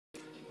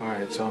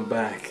Alright, so I'm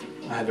back.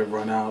 I had to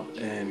run out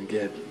and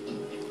get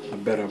a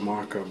better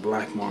marker, a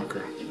black marker,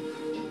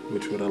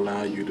 which would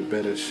allow you to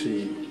better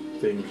see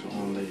things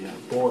on the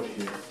board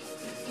here.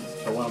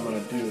 So what I'm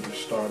going to do to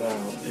start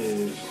out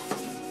is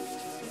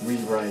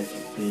rewrite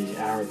the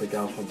Arabic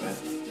alphabet.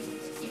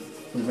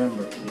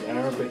 Remember, the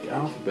Arabic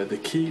alphabet, the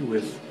key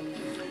with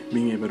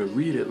being able to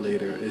read it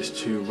later is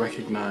to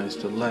recognize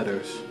the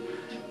letters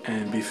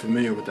and be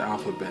familiar with the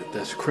alphabet.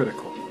 That's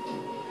critical.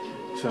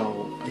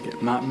 So, again,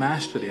 not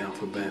master the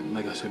alphabet,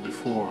 like I said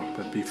before,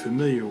 but be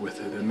familiar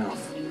with it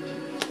enough.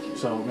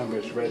 So remember,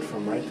 it's read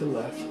from right to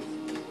left,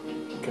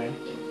 okay?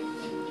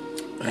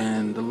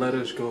 And the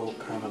letters go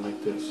kind of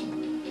like this.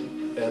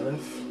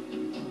 Elif,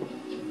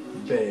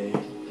 Be,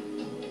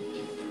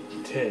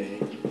 Te,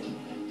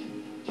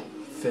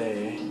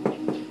 The,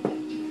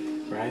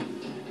 right?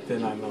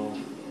 Then I know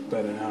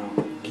better now.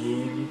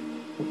 Gim,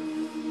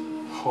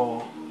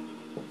 Ha,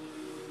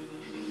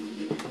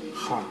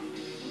 Ha,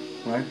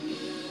 right?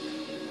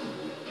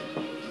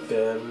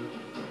 Del,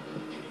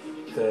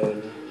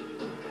 Tel,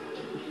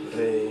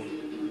 Re,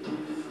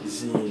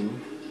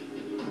 Zin,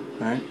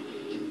 right?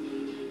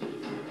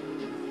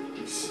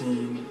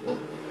 Sin, oh,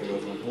 there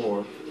goes my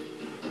board.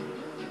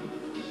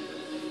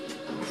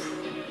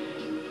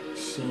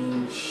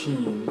 Sin,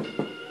 Shin,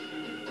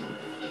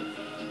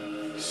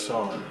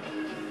 Sod,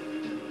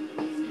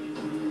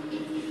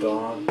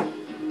 Dod,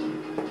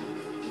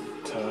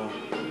 Ta,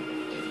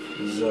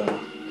 Za,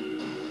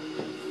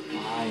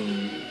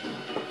 Ain,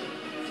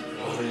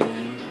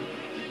 Rin,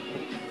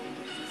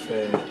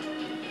 Fe,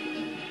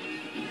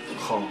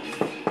 Chaf,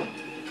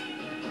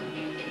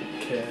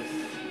 Kef,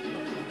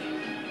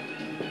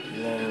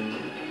 Lem,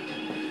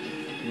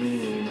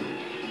 Mim,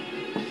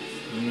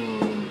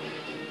 Nun,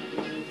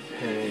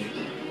 Hey,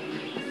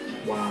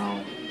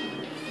 Wow,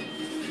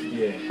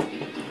 yeah.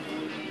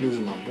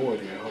 Losing my board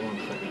here. Hold on a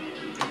second.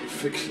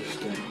 Fix this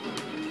thing.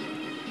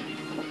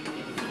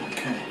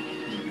 Okay.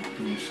 Give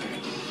me a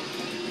second.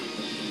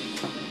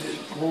 This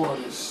board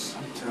is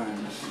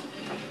sometimes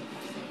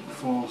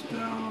falls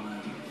down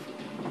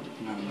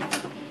and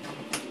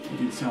you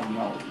can tell I'm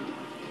not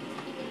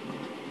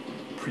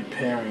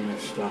preparing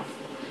this stuff.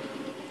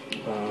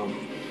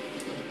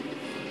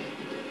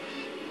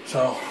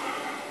 So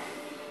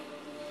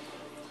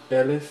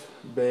Elif,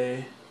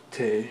 Be,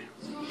 Te,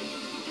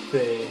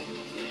 Fe,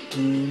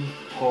 Gim,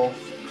 Ha,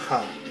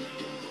 Ha,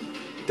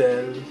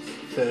 Del,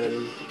 Fel,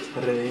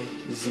 Re,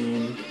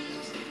 Zin,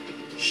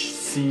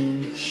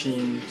 Sin,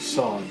 Shin,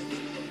 Son.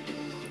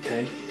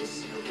 Okay?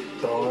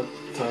 Dod,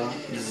 Ta,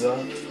 Za,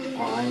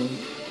 Ain,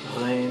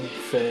 Rein,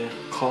 Fe,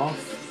 Chaf,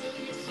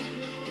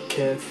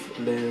 Kef,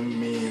 Lem,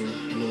 Mim,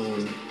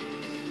 Nun,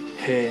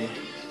 He,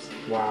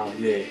 Wow,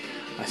 yeah.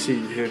 I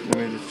see here, let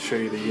me just show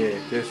you the yeah.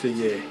 There's the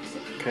yeah.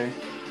 Okay?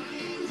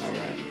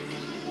 Alright.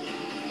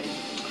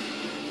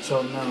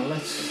 So now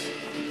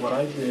what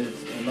I did,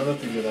 another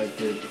thing that I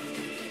did,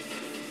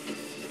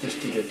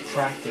 just to get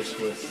practice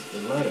with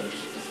the letters,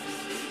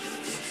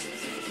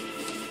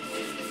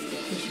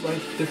 just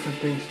write different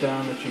things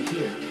down that you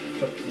hear.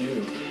 It's up to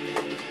you.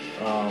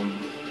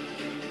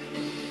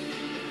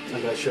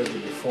 Like I showed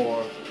you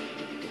before,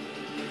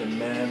 the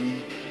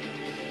mem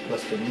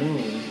plus the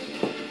noon,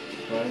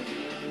 right?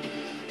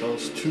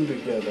 Those two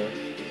together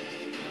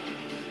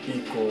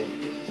equal,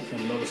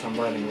 and notice I'm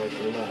writing right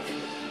to left,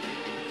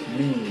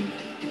 mean,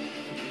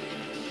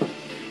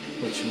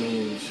 which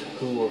means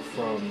who or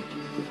from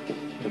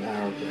in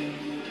Arabic,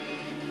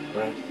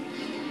 right?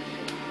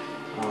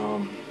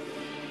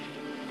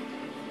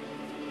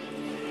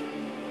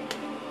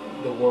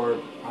 The word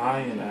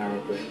I in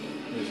Arabic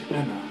is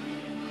Ana,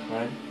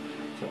 right?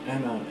 So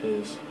Ana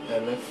is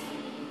Elif,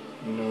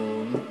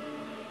 Noon,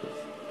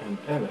 and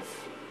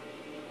Elif.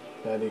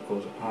 That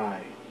equals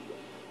I,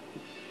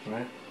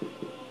 right?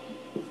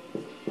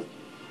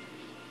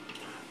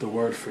 The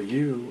word for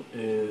you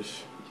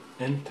is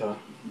Enta,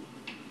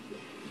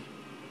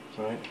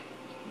 right?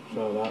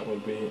 So that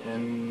would be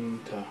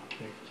Enta,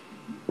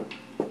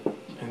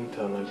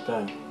 Enta like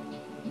that,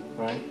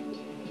 right?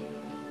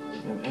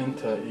 And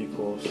Enta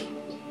equals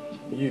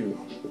you.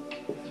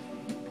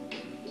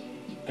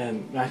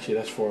 And actually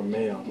that's for a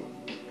male.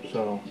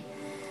 So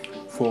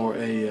for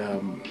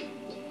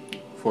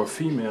a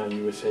female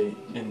you would say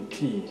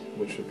NT,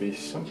 which would be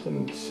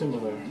something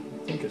similar.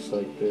 I think it's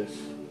like this.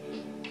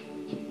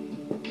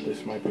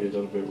 This might be a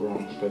little bit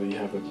wrong, but you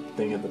have a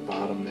thing at the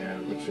bottom there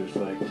which is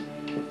like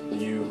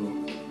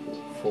U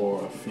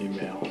for a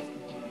female.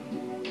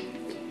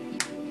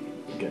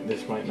 Again,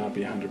 this might not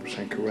be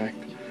 100%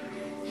 correct,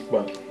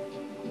 but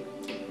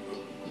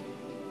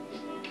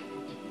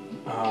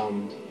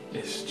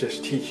it's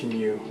just teaching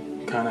you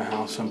kind of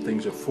how some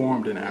things are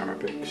formed in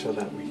Arabic so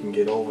that we can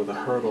get over the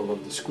hurdle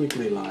of the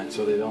squiggly lines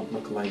so they don't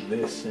look like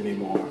this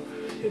anymore.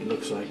 It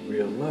looks like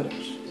real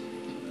letters.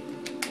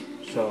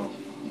 So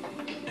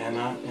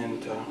Ana,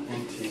 Enta,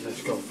 Enti.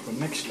 Let's go for the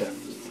next step.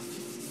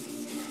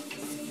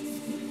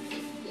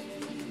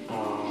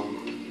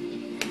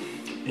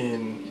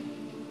 In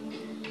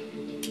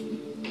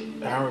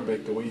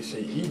Arabic, the way you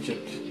say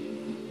Egypt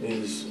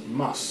is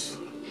Mas,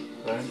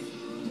 right?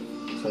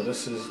 So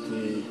this is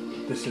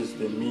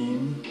the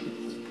meme,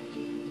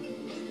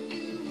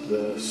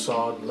 the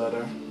sod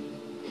letter,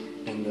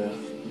 and the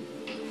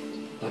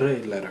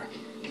re letter,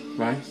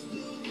 right?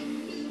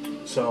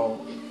 So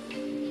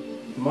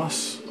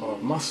Mas or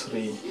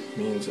Masri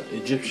means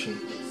Egyptian,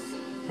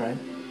 right?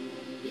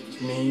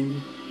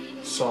 Meme,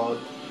 sod,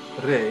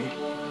 re,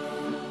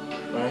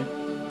 right?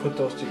 Put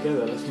those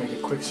together. Let's make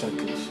a quick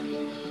sentence.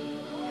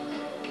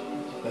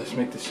 Let's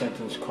make the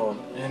sentence called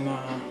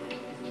Ena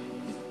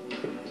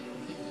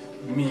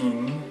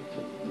Min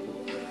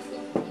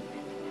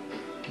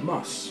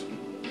Mas.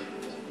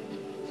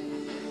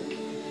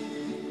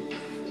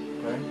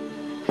 Right?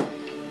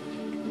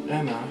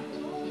 Ena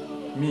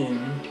Min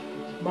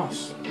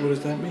Mas. What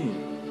does that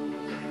mean?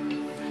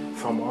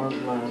 From our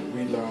learn,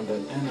 we learned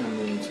that Ena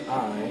means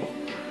I,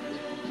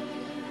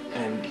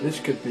 and this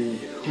could be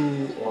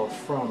who or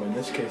from. In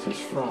this case, it's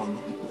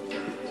from.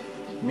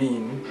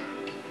 Min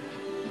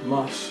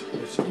Mas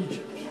is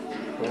Egypt,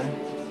 right?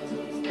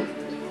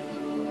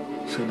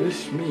 So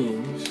this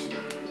means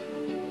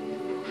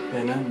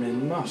Ena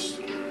min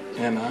Masr.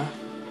 Ena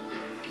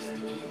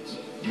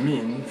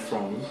min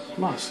from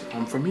Masr.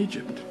 I'm from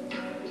Egypt,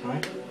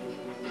 right?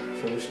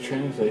 So this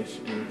translates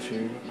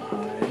into I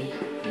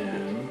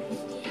am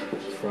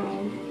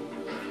from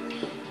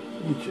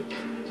Egypt.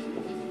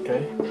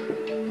 Okay?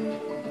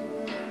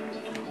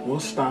 We'll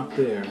stop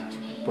there,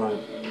 but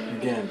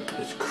again,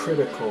 it's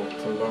critical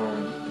to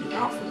learn the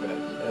alphabet.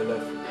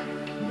 Aleph,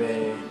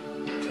 Be,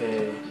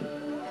 Te,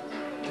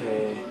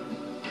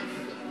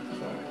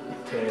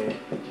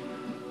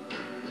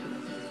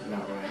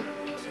 not right.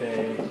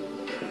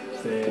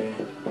 Te,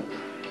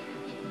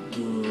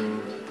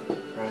 Gim,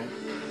 right?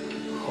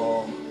 Ho,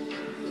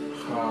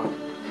 Ha,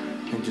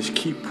 and just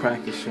keep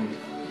practicing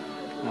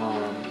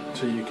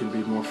so you can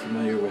be more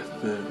familiar with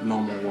the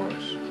normal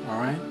words. All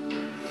right?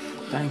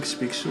 Thanks.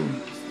 Speak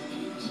soon.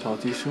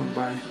 Talk to you soon.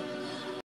 Bye.